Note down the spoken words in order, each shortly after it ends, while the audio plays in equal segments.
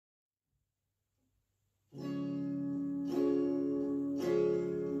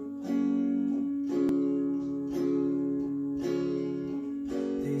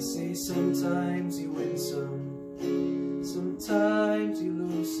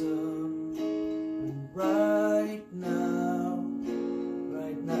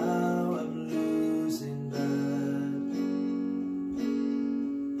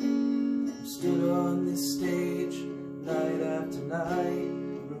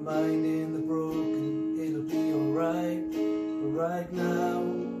minding the broken, it'll be alright. But right now,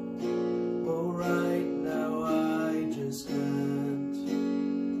 oh right now, I just can't.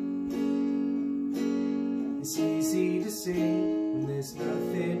 It's easy to sing when there's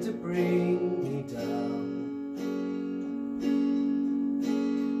nothing to bring me down.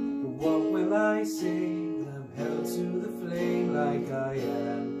 But what will I say when I'm held to the flame like I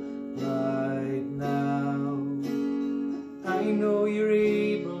am right now? I know you're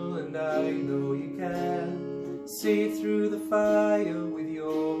able and I know you can see through the fire with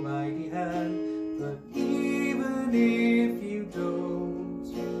your mighty hand. But even if you don't,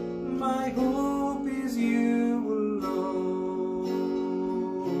 my hope is you alone.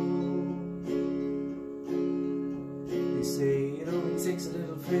 They say it only takes a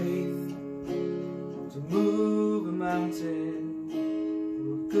little faith to move a mountain, a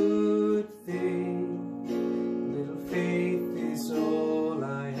good thing. Little faith is all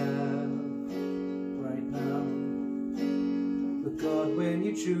I have right now. But God, when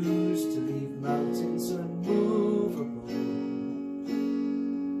you choose to leave mountains unmovable,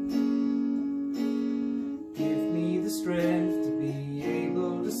 give me the strength to be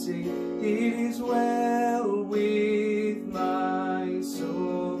able to sing, it is well with my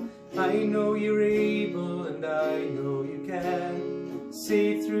soul. I know you're able and I know you can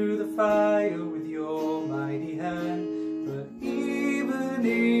see through the fire with your mighty hand. But even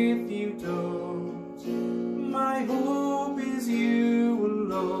if you don't, my hope is you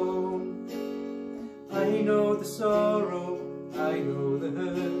alone. I know the sorrow, I know the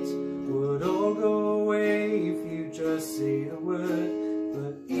hurt would all go away if you just say the word.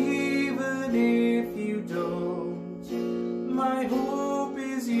 But even if you don't, my hope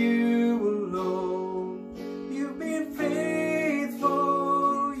is you alone. You've been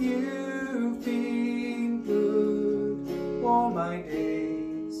faithful, you've been good all my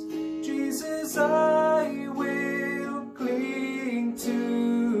days. Jesus, I will cling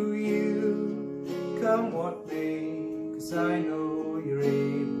to you, come what may, 'cause I know you're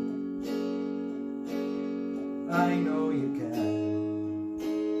able, I know you can.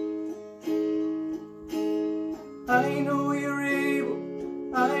 I know you're able,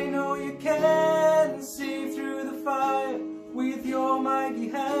 I know you can see through the fire with your mighty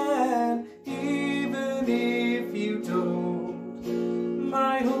hand. Even if you don't,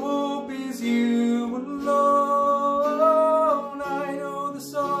 my hope is you alone. I know the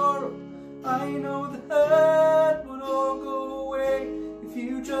sorrow, I know the hurt will all go away if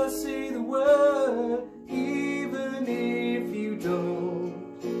you just say the word.